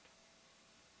Spirit?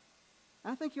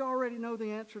 I think you already know the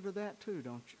answer to that too,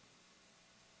 don't you?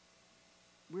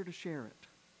 We're to share it.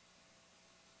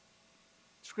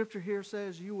 Scripture here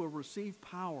says you will receive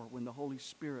power when the Holy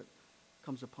Spirit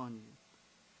comes upon you.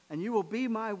 And you will be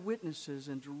my witnesses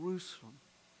in Jerusalem,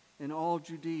 in all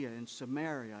Judea and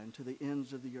Samaria, and to the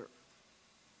ends of the earth.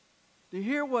 Do you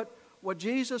hear what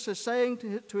Jesus is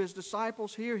saying to his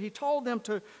disciples here? He told them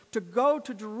to go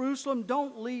to Jerusalem.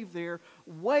 Don't leave there.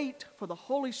 Wait for the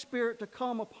Holy Spirit to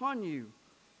come upon you.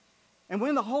 And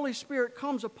when the Holy Spirit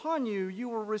comes upon you, you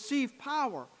will receive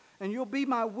power, and you'll be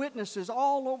my witnesses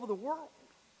all over the world.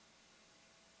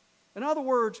 In other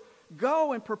words,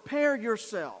 go and prepare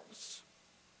yourselves,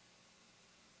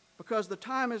 because the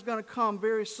time is going to come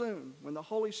very soon when the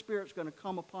Holy Spirit's going to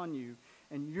come upon you,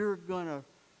 and you're going to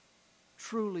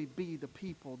truly be the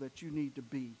people that you need to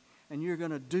be. And you're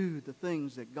going to do the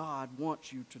things that God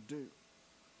wants you to do.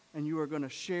 And you are going to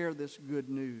share this good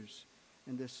news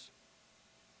and this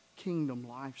kingdom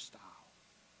lifestyle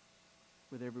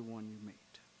with everyone you meet.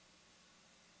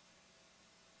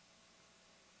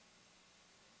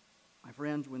 My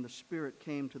friends, when the Spirit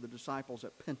came to the disciples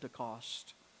at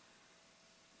Pentecost,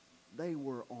 they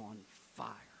were on fire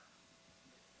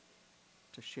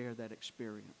to share that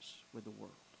experience with the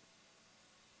world.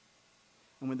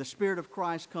 And when the Spirit of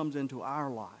Christ comes into our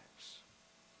lives,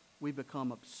 we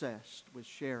become obsessed with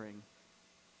sharing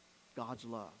God's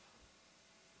love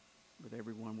with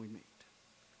everyone we meet.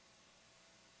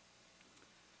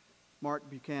 Mark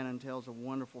Buchanan tells a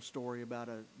wonderful story about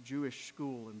a Jewish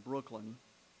school in Brooklyn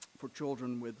for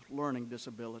children with learning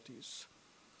disabilities.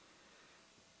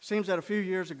 Seems that a few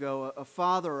years ago, a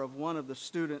father of one of the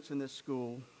students in this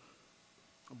school,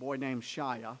 a boy named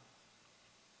Shia,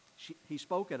 he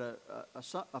spoke at a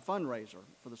fundraiser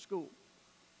for the school.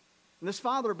 And this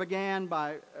father began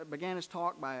his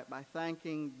talk by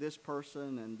thanking this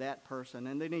person and that person.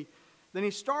 And then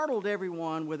he startled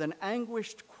everyone with an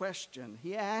anguished question.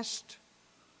 He asked,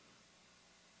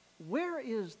 "Where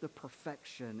is the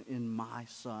perfection in my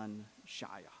son,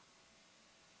 Shia?"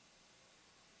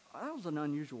 That was an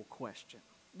unusual question.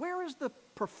 Where is the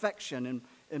perfection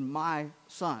in my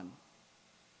son?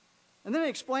 And then he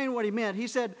explained what he meant. He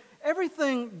said,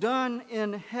 everything done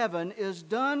in heaven is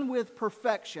done with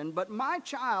perfection, but my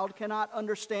child cannot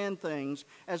understand things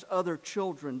as other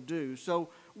children do. So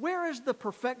where is the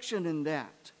perfection in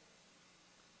that?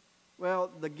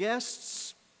 Well, the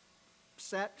guests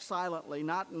sat silently,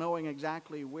 not knowing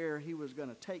exactly where he was going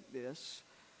to take this.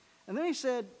 And then he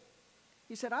said,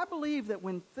 I believe that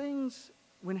when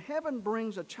heaven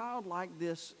brings a child like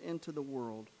this into the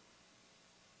world,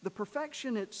 the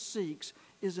perfection it seeks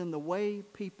is in the way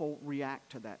people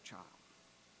react to that child.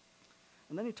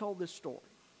 And then he told this story.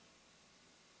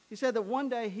 He said that one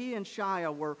day he and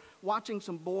Shia were watching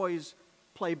some boys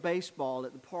play baseball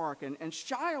at the park, and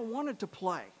Shia wanted to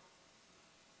play.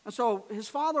 And so his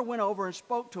father went over and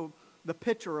spoke to the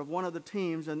pitcher of one of the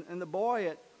teams, and the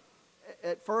boy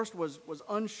at first was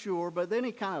unsure, but then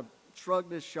he kind of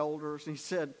shrugged his shoulders and he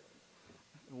said,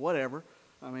 whatever.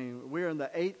 I mean, we're in the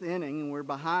 8th inning and we're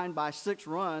behind by 6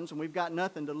 runs and we've got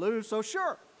nothing to lose, so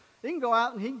sure, he can go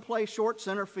out and he can play short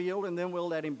center field and then we'll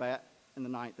let him bat in the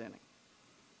 9th inning.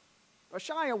 But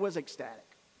Shia was ecstatic.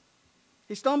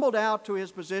 He stumbled out to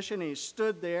his position and he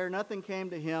stood there. Nothing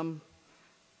came to him.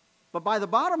 But by the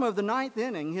bottom of the 9th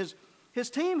inning, his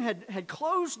team had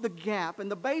closed the gap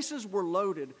and the bases were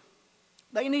loaded.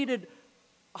 They needed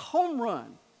a home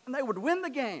run and they would win the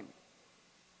game.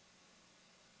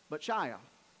 but Shia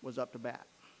was up to bat.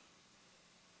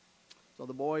 So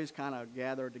the boys kind of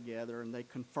gathered together and they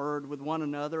conferred with one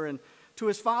another, and to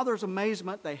his father's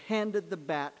amazement, they handed the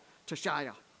bat to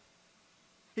Shia.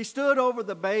 He stood over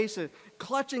the base and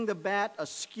clutching the bat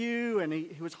askew, and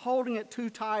he was holding it too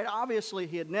tight. Obviously,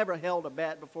 he had never held a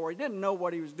bat before. He didn't know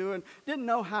what he was doing, didn't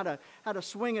know how to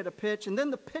swing at a pitch. And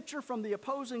then the pitcher from the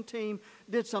opposing team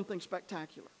did something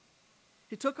spectacular.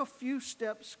 He took a few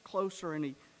steps closer and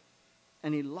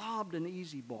he lobbed an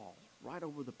easy ball right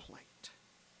over the plate.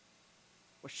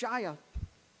 Well, Shia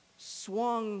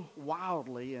swung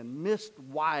wildly and missed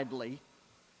widely.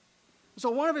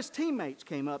 So one of his teammates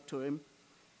came up to him,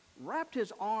 wrapped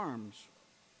his arms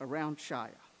around Shia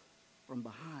from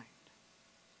behind,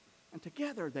 and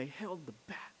together they held the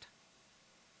bat.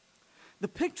 The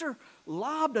pitcher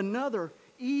lobbed another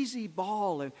easy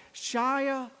ball, and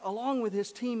Shia, along with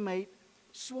his teammate,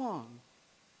 swung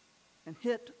and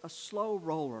hit a slow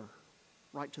roller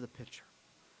right to the pitcher.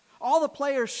 All the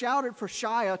players shouted for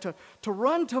Shia to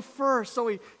run to first, so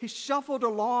he shuffled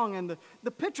along, and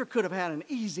the pitcher could have had an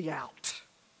easy out.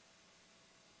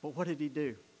 But what did he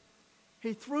do?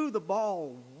 He threw the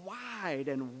ball wide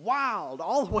and wild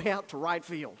all the way out to right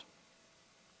field.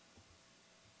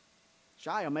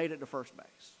 Shia made it to first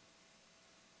base.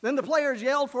 Then the players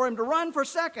yelled for him to run for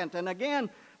second, and again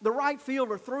the right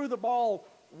fielder threw the ball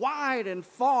wide and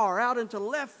far out into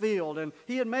left field, and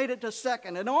he had made it to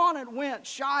second, and on it went,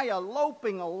 Shia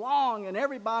loping along, and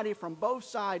everybody from both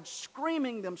sides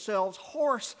screaming themselves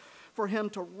hoarse for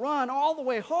him to run all the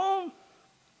way home.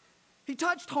 He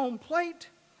touched home plate,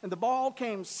 and the ball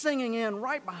came singing in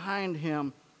right behind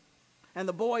him, and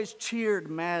the boys cheered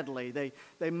madly.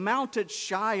 They mounted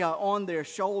Shia on their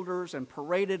shoulders and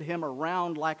paraded him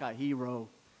around like a hero.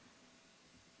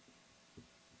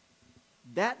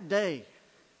 That day,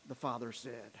 the father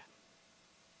said,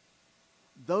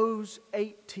 those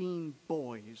 18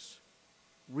 boys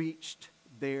reached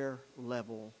their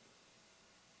level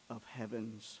of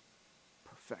heaven's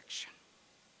perfection.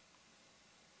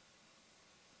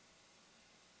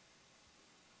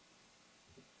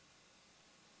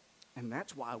 And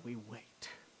that's why we wait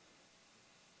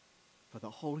for the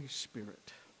Holy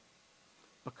Spirit,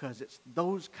 because it's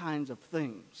those kinds of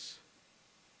things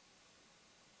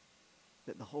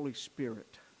that the Holy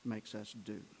Spirit makes us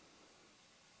do.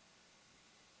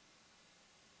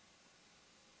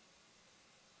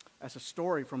 That's a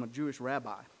story from a Jewish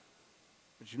rabbi.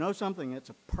 But you know something? It's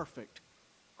a perfect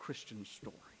Christian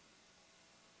story.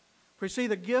 For you see,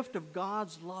 the gift of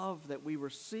God's love that we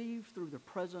receive through the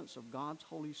presence of God's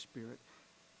Holy Spirit,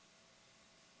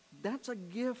 that's a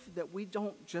gift that we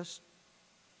don't just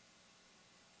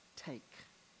take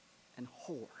and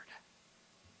hoard.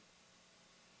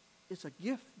 It's a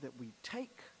gift that we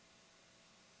take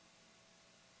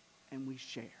and we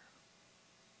share.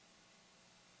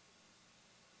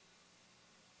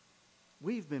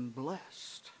 We've been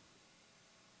blessed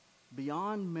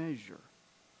beyond measure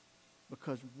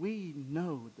because we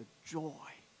know the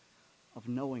joy of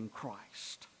knowing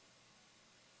Christ.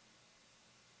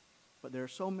 But there are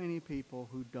so many people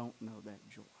who don't know that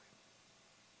joy.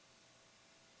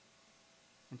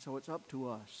 And so it's up to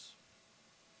us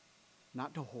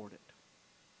not to hoard it,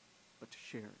 but to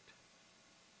share it.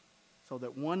 So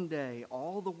that one day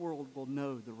all the world will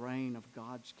know the reign of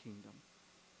God's kingdom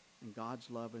and God's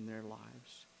love in their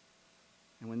lives.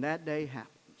 And when that day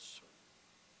happens,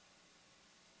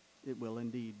 it will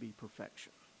indeed be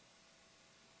perfection.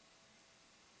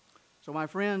 So my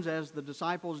friends, as the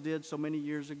disciples did so many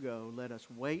years ago, let us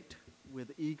wait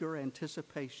with eager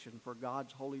anticipation for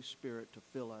God's Holy Spirit to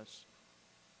fill us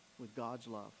with God's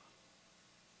love.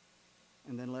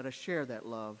 And then let us share that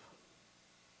love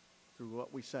through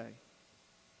what we say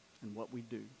and what we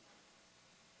do.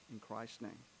 In Christ's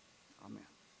name, amen.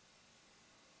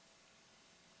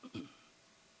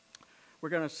 We're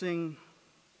going to sing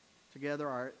together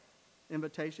our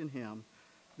invitation hymn.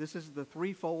 This is the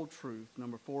threefold truth,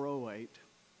 number 408.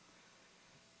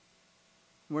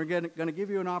 We're going to give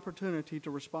you an opportunity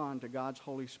to respond to God's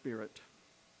Holy Spirit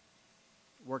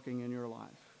working in your life.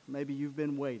 Maybe you've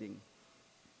been waiting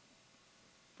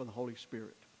for the Holy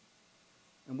Spirit.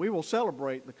 And we will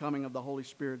celebrate the coming of the Holy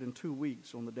Spirit in 2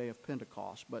 weeks on the day of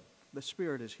Pentecost, but the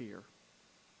Spirit is here.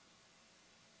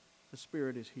 The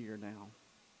Spirit is here now.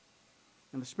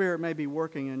 And the Spirit may be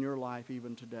working in your life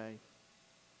even today.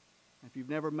 If you've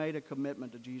never made a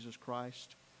commitment to Jesus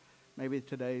Christ, maybe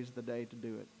today's the day to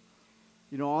do it.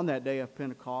 You know, on that day of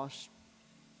Pentecost,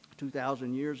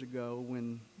 2,000 years ago,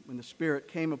 when the Spirit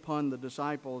came upon the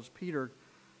disciples, Peter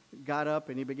got up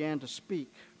and he began to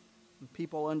speak. And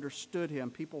people understood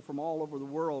him. People from all over the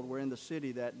world were in the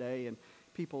city that day, and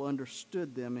people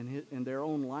understood them in their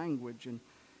own language, and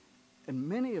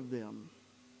many of them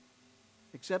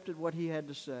accepted what he had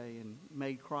to say and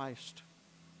made Christ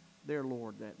their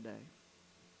Lord that day.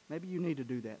 Maybe you need to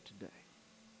do that today,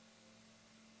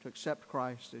 to accept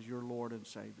Christ as your Lord and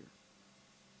Savior,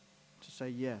 to say,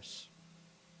 yes,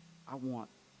 I want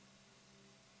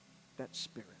that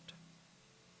Spirit.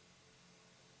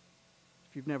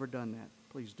 If you've never done that,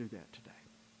 please do that today.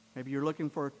 Maybe you're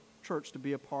looking for a church to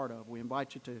be a part of. We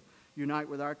invite you to unite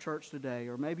with our church today.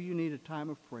 Or maybe you need a time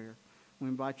of prayer. We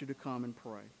invite you to come and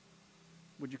pray.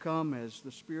 Would you come as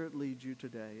the Spirit leads you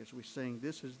today as we sing,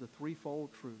 "This is the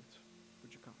Threefold Truth"?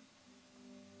 Would you come?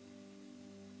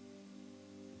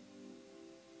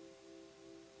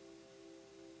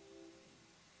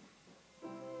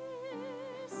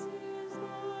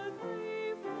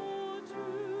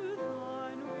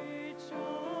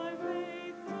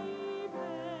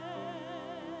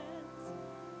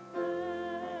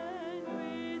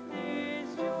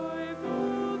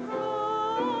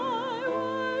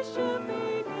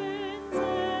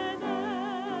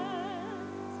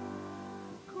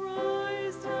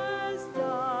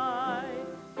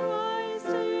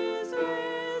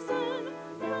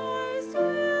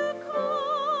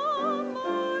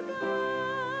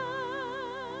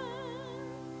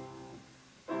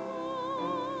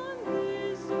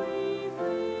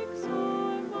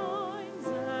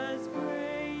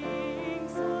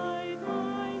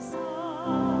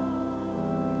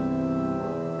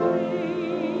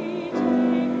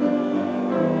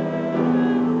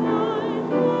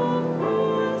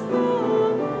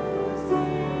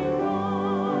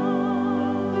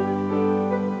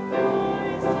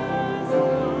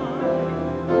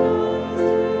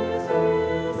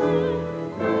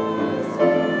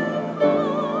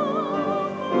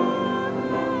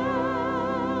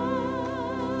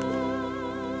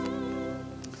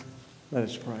 Let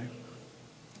us pray.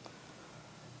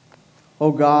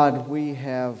 Oh God, we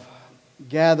have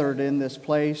gathered in this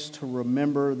place to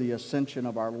remember the ascension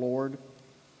of our Lord.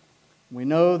 We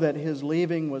know that his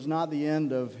leaving was not the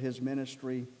end of his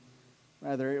ministry.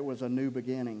 Rather, it was a new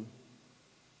beginning.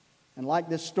 And like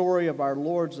this story of our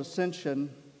Lord's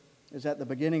ascension is at the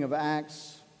beginning of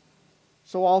Acts,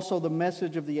 so also the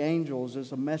message of the angels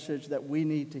is a message that we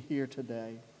need to hear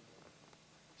today.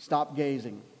 Stop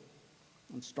gazing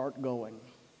and start going.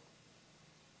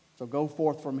 So go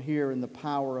forth from here in the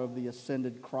power of the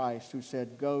ascended Christ, who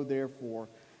said, "Go therefore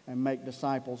and make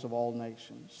disciples of all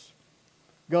nations."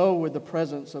 Go with the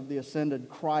presence of the ascended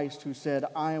Christ, who said,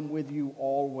 "I am with you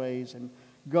always." And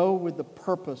go with the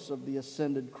purpose of the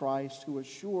ascended Christ, who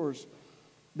assures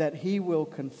that he will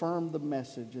confirm the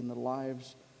message in the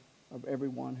lives of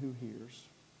everyone who hears.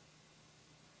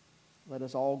 Let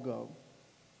us all go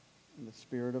in the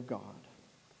Spirit of God.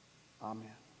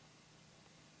 Amen.